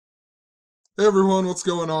Hey everyone, what's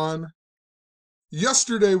going on?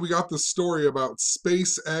 Yesterday we got the story about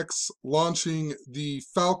SpaceX launching the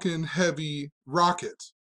Falcon Heavy rocket.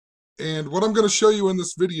 And what I'm going to show you in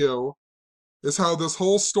this video is how this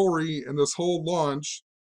whole story and this whole launch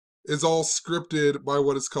is all scripted by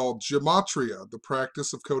what is called gematria, the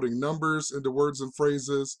practice of coding numbers into words and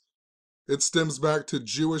phrases. It stems back to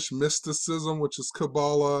Jewish mysticism, which is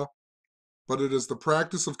Kabbalah, but it is the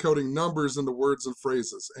practice of coding numbers into words and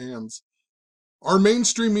phrases. And our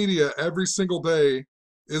mainstream media every single day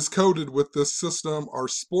is coded with this system. Our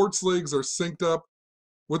sports leagues are synced up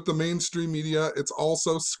with the mainstream media. It's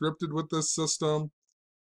also scripted with this system.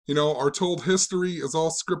 You know, our told history is all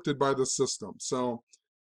scripted by this system. So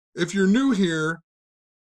if you're new here,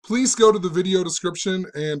 please go to the video description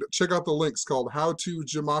and check out the links called How to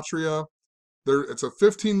Gematria. It's a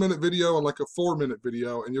 15-minute video and like a 4-minute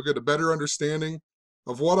video, and you'll get a better understanding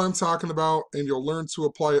of what I'm talking about, and you'll learn to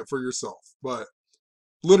apply it for yourself. But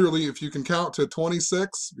literally, if you can count to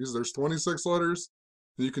 26, because there's 26 letters,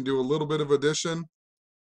 and you can do a little bit of addition,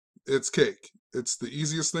 it's cake. It's the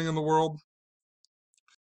easiest thing in the world.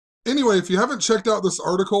 Anyway, if you haven't checked out this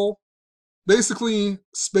article, basically,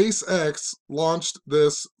 SpaceX launched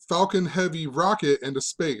this Falcon Heavy rocket into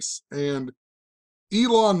space, and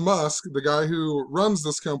Elon Musk, the guy who runs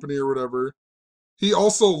this company or whatever, he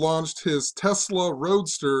also launched his Tesla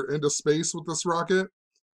Roadster into space with this rocket.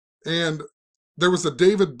 And there was a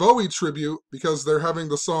David Bowie tribute because they're having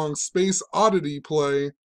the song Space Oddity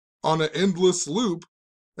play on an endless loop,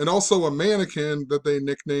 and also a mannequin that they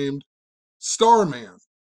nicknamed Starman.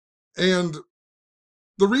 And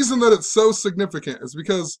the reason that it's so significant is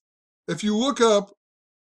because if you look up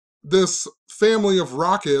this family of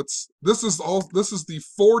rockets, this is the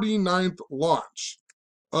 49th launch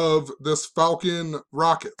of this Falcon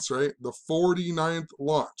rockets, right? The 49th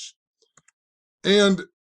launch. And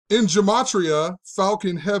in gematria,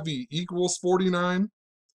 Falcon Heavy equals 49,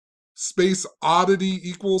 Space Oddity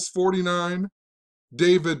equals 49,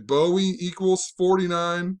 David Bowie equals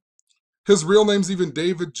 49, his real name's even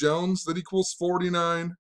David Jones, that equals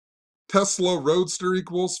 49, Tesla Roadster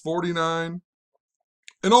equals 49,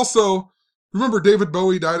 and also, remember David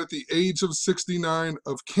Bowie died at the age of 69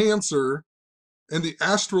 of cancer, and the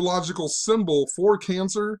astrological symbol for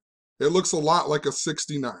cancer, it looks a lot like a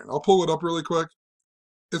 69. I'll pull it up really quick.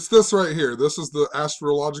 It's this right here. This is the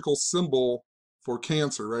astrological symbol for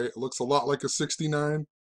cancer, right? It looks a lot like a 69.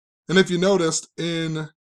 And if you noticed, in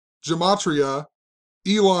gematria,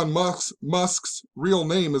 Elon Musk's real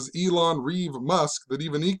name is Elon Reeve Musk, that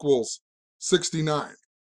even equals 69.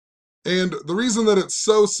 And the reason that it's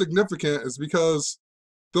so significant is because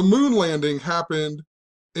the moon landing happened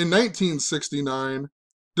in 1969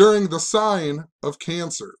 during the sign of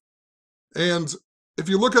Cancer. And if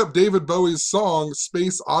you look up David Bowie's song,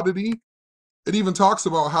 Space Oddity, it even talks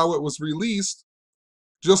about how it was released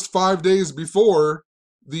just 5 days before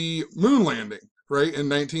the moon landing, right, in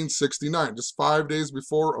 1969, just 5 days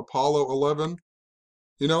before Apollo 11,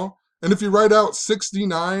 you know? And if you write out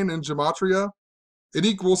 69 in gematria, it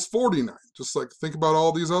equals 49. Just like think about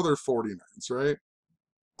all these other 49s, right?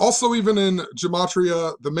 Also, even in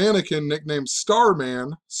gematria, the mannequin nicknamed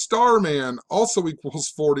Starman also equals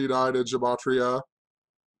 49 in gematria.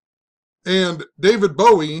 And David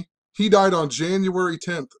Bowie, he died on January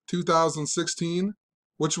 10th, 2016,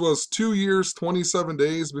 which was 2 years, 27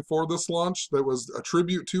 days before this launch. That was a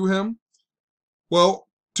tribute to him. Well,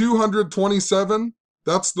 227,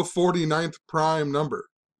 that's the 49th prime number.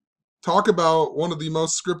 Talk about one of the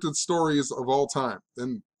most scripted stories of all time,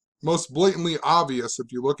 and most blatantly obvious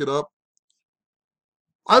if you look it up.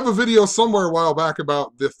 I have a video somewhere a while back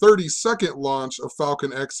about the 32nd launch of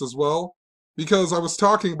Falcon X as well, because I was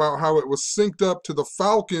talking about how it was synced up to the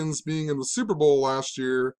Falcons being in the Super Bowl last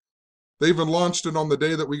year. They even launched it on the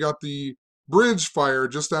day that we got the bridge fire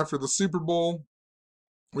just after the Super Bowl.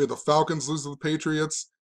 We had the Falcons lose to the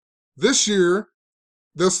Patriots. This year,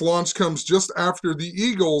 this launch comes just after the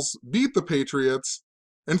Eagles beat the Patriots.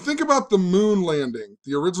 And think about the moon landing,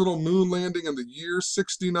 the original moon landing in the year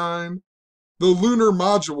 69. The lunar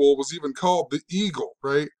module was even called the Eagle,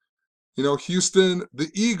 right? You know, Houston,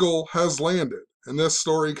 the Eagle has landed. And this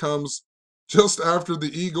story comes just after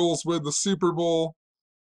the Eagles win the Super Bowl.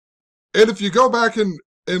 And if you go back and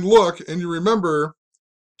look and you remember,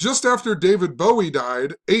 just after David Bowie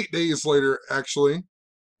died, 8 days later actually,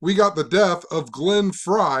 we got the death of Glenn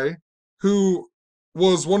Frey, who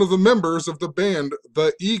was one of the members of the band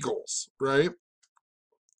The Eagles, right?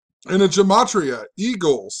 And in gematria,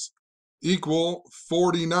 Eagles equal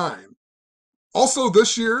 49. Also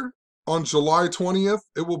this year, on July 20th,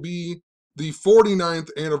 it will be the 49th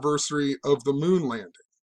anniversary of the moon landing.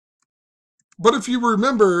 But if you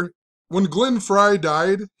remember, when Glenn Fry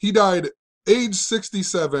died, he died age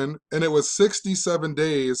 67, and it was 67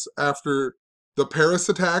 days after the Paris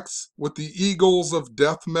attacks with the Eagles of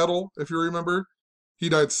Death Metal, if you remember. He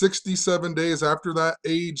died 67 days after that,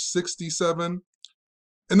 age 67.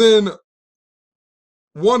 And then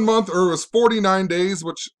 1 month, or it was 49 days,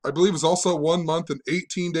 which I believe is also 1 month and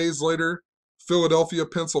 18 days later, Philadelphia,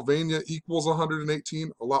 Pennsylvania equals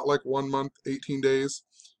 118, a lot like 1 month, 18 days.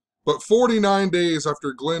 But 49 days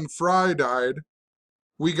after Glenn Fry died,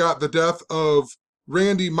 we got the death of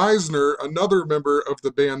Randy Meisner, another member of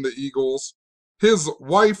the band The Eagles. His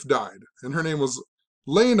wife died, and her name was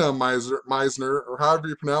Lena Meisner, or however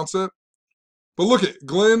you pronounce it. But look at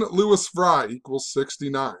Glenn Lewis Fry equals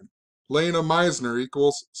 69. Lena Meisner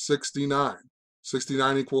equals 69.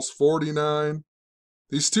 69 equals 49.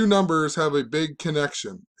 These two numbers have a big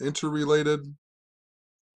connection, interrelated.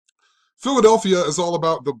 Philadelphia is all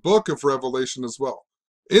about the book of Revelation as well.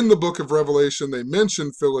 In the book of Revelation, they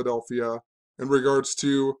mention Philadelphia in regards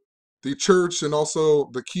to the church and also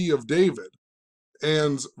the key of David.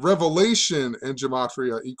 And Revelation in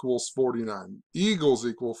Gematria equals 49. Eagles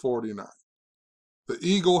equal 49. The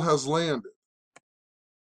eagle has landed.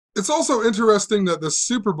 It's also interesting that the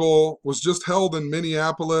Super Bowl was just held in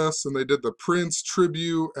Minneapolis, and they did the Prince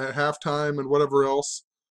tribute at halftime and whatever else.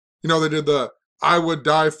 You know, they did the I Would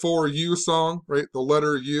Die For You song, right? The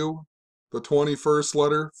letter U, the 21st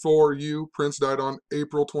letter, for you. Prince died on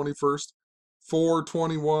April 21st,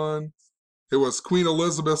 421. It was Queen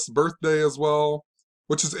Elizabeth's birthday as well,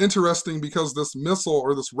 which is interesting because this missile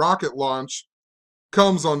or this rocket launch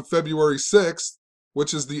comes on February 6th,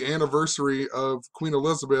 which is the anniversary of Queen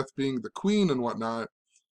Elizabeth being the queen and whatnot,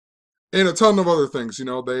 and a ton of other things. You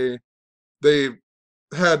know, they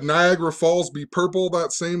had Niagara Falls be purple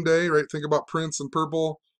that same day, right? Think about Prince and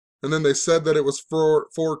purple. And then they said that it was for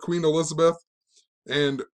Queen Elizabeth.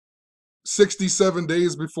 And 67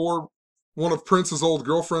 days before, one of Prince's old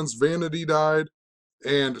girlfriends, Vanity, died.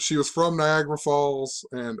 And she was from Niagara Falls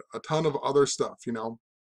and a ton of other stuff, you know.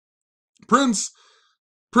 Prince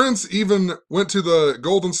even went to the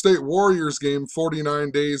Golden State Warriors game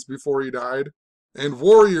 49 days before he died. And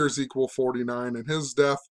Warriors equal 49, and his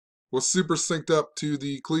death was super synced up to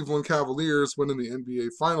the Cleveland Cavaliers winning the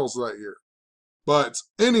NBA Finals that year. But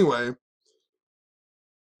anyway,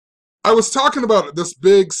 I was talking about this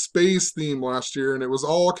big space theme last year, and it was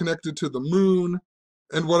all connected to the moon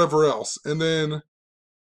and whatever else. And then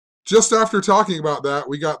just after talking about that,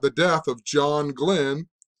 we got the death of John Glenn.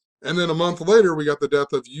 And then a month later, we got the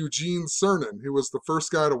death of Eugene Cernan, who was the first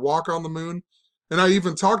guy to walk on the moon. And I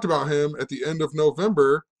even talked about him at the end of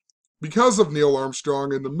November because of Neil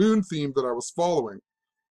Armstrong and the moon theme that I was following.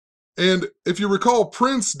 And if you recall,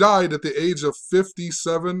 Prince died at the age of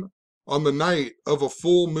 57 on the night of a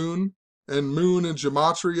full moon, and moon in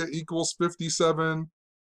Gematria equals 57.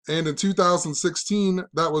 And in 2016,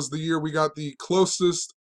 that was the year we got the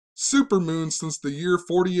closest supermoon since the year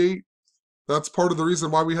 48. That's part of the reason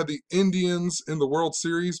why we had the Indians in the World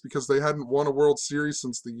Series, because they hadn't won a World Series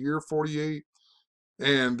since the year 48.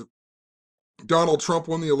 And Donald Trump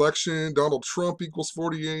won the election. Donald Trump equals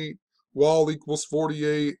 48. Wall equals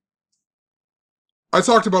 48. I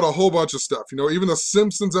talked about a whole bunch of stuff. You know, even the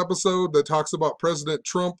Simpsons episode that talks about President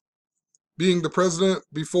Trump being the president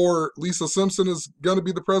before Lisa Simpson is going to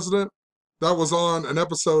be the president. That was on an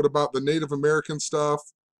episode about the Native American stuff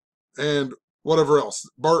and whatever else.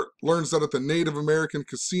 Bart learns that at the Native American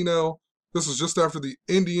casino. This was just after the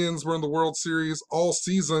Indians were in the World Series all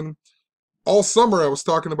season. All summer I was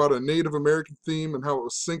talking about a Native American theme and how it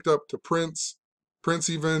was synced up to Prince. Prince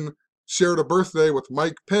even shared a birthday with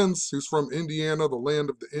Mike Pence, who's from Indiana, the land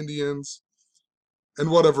of the Indians, and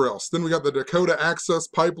whatever else. Then we got the Dakota Access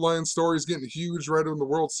Pipeline stories getting huge right when the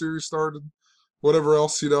World Series started. Whatever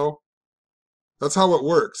else, you know. That's how it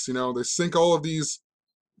works, you know. They sync all of these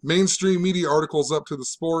mainstream media articles up to the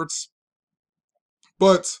sports.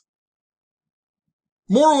 But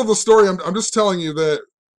moral of the story, I'm just telling you that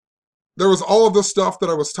there was all of this stuff that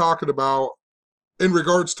I was talking about in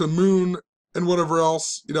regards to moon and whatever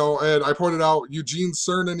else, you know, and I pointed out Eugene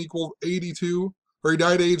Cernan equaled 82, or he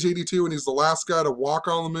died at age 82, and he's the last guy to walk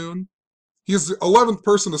on the moon. He's the 11th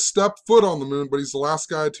person to step foot on the moon, but he's the last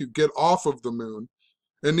guy to get off of the moon.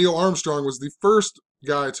 And Neil Armstrong was the first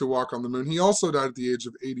guy to walk on the moon. He also died at the age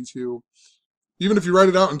of 82. Even if you write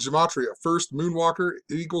it out in Gematria, first moonwalker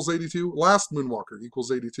equals 82, last moonwalker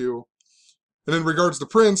equals 82. And in regards to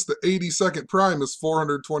Prince, the 82nd prime is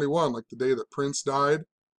 421, like the day that Prince died.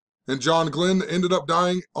 And John Glenn ended up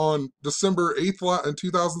dying on December 8th in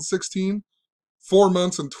 2016, 4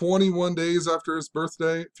 months and 21 days after his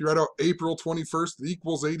birthday. If you write out April 21st, it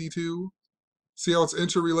equals 82. See how it's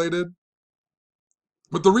interrelated?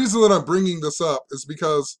 But the reason that I'm bringing this up is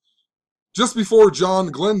because just before John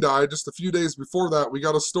Glenn died, just a few days before that, we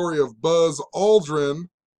got a story of Buzz Aldrin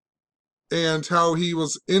and how he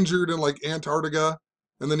was injured in like Antarctica,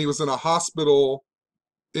 and then he was in a hospital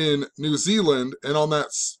in New Zealand, and on that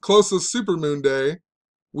closest supermoon day,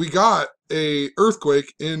 we got a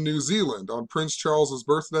earthquake in New Zealand on Prince Charles's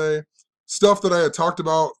birthday. Stuff that I had talked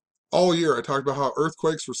about all year. I talked about how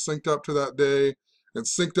earthquakes were synced up to that day and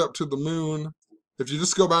synced up to the moon. If you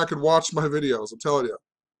just go back and watch my videos, I'm telling you,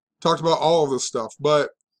 talked about all of this stuff.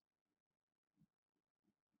 But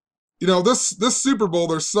you know, this Super Bowl,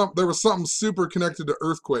 there was something super connected to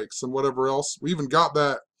earthquakes and whatever else. We even got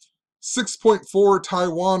that 6.4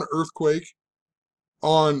 Taiwan earthquake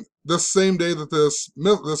on this same day that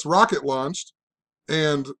this rocket launched.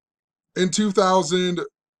 And in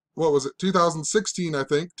 2016, I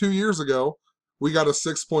think, 2 years ago, we got a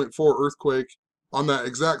 6.4 earthquake on that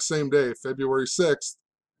exact same day, February 6th,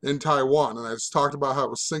 in Taiwan. And I just talked about how it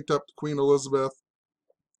was synced up to Queen Elizabeth.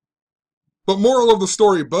 But moral of the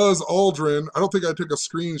story, Buzz Aldrin, I don't think I took a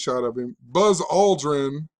screenshot of him. Buzz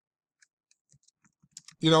Aldrin,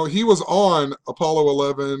 you know, he was on Apollo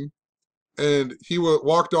 11, and he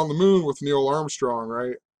walked on the moon with Neil Armstrong,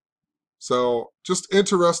 right? So just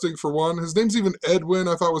interesting for one. His name's even Edwin.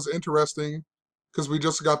 I thought was interesting because we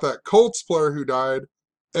just got that Colts player who died,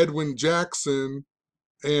 Edwin Jackson,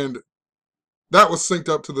 and that was synced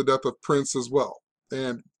up to the death of Prince as well.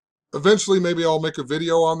 And eventually maybe I'll make a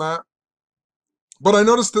video on that. But I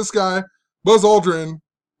noticed this guy, Buzz Aldrin,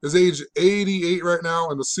 is age 88 right now,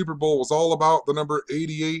 and the Super Bowl was all about the number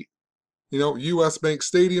 88. You know, U.S. Bank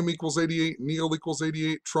Stadium equals 88, Neil equals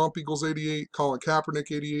 88, Trump equals 88, Colin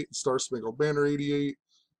Kaepernick 88, Star Spangled Banner 88.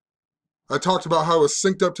 I talked about how it was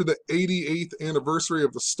synced up to the 88th anniversary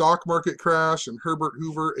of the stock market crash, and Herbert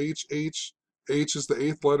Hoover, H is the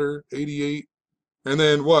 8th letter, 88. And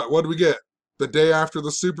then what do we get? The day after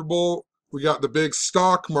the Super Bowl, we got the big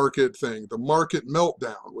stock market thing, the market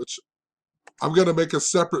meltdown, which I'm going to make a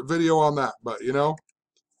separate video on that. But, you know,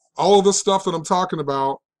 all of the stuff that I'm talking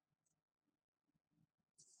about,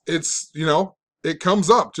 it's, you know, it comes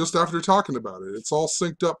up just after talking about it. It's all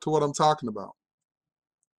synced up to what I'm talking about.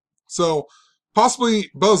 So possibly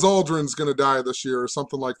Buzz Aldrin's going to die this year or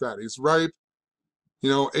something like that. He's ripe, you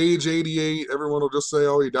know, age 88. Everyone will just say,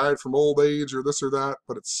 oh, he died from old age or this or that.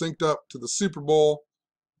 But it's synced up to the Super Bowl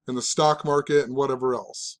and the stock market and whatever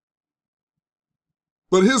else.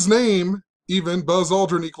 But his name, even Buzz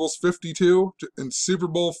Aldrin equals 52 in Super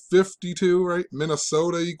Bowl 52, right?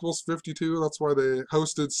 Minnesota equals 52. That's why they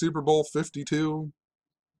hosted Super Bowl 52.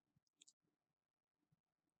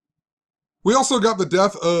 We also got the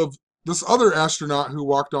death of this other astronaut who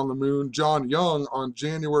walked on the moon, John Young, on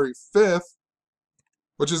January 5th,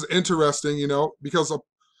 which is interesting, you know, because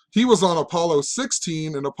he was on Apollo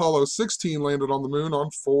 16, and Apollo 16 landed on the moon on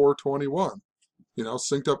 4/21, you know,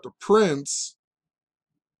 synced up to Prince.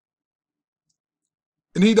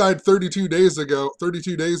 And he died 32 days ago,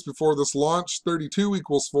 32 days before this launch. 32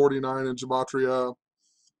 equals 49 in Gematria.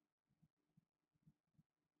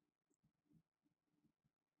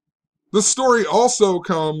 This story also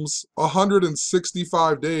comes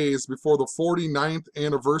 165 days before the 49th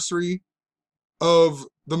anniversary of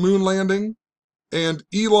the moon landing. And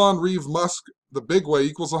Elon Reeve Musk, the big way,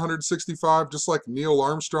 equals 165, just like Neil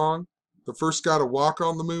Armstrong, the first guy to walk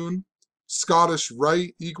on the moon. Scottish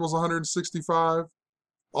Rite equals 165.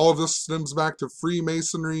 All of this stems back to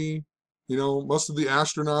Freemasonry. You know, most of the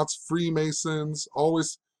astronauts, Freemasons,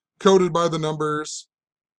 always coded by the numbers.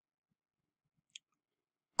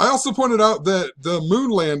 I also pointed out that the moon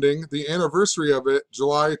landing, the anniversary of it,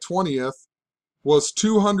 July 20th, was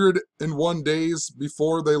 201 days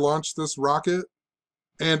before they launched this rocket.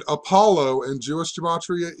 And Apollo in Jewish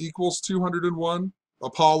Gematria equals 201.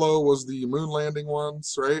 Apollo was the moon landing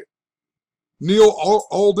ones, right? Neil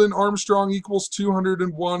Alden Armstrong equals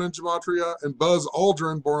 201 in Gematria. And Buzz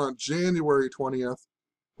Aldrin, born on January 20th,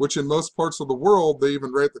 which in most parts of the world, they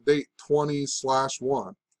even write the date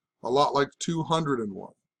 20/1. A lot like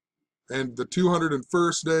 201. And the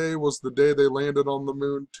 201st day was the day they landed on the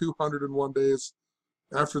moon, 201 days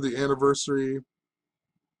after the anniversary.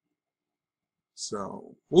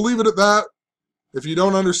 So we'll leave it at that. If you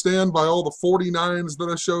don't understand by all the 49s that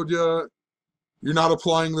I showed you, you're not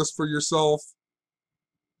applying this for yourself.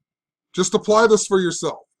 Just apply this for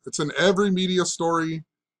yourself. It's in every media story,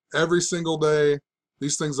 every single day.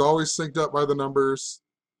 These things always synced up by the numbers,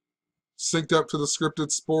 synced up to the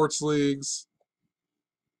scripted sports leagues.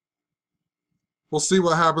 We'll see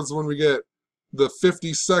what happens when we get the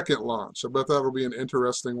 52nd launch. I bet that'll be an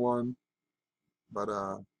interesting one. But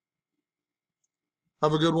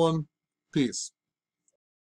Have a good one. Peace.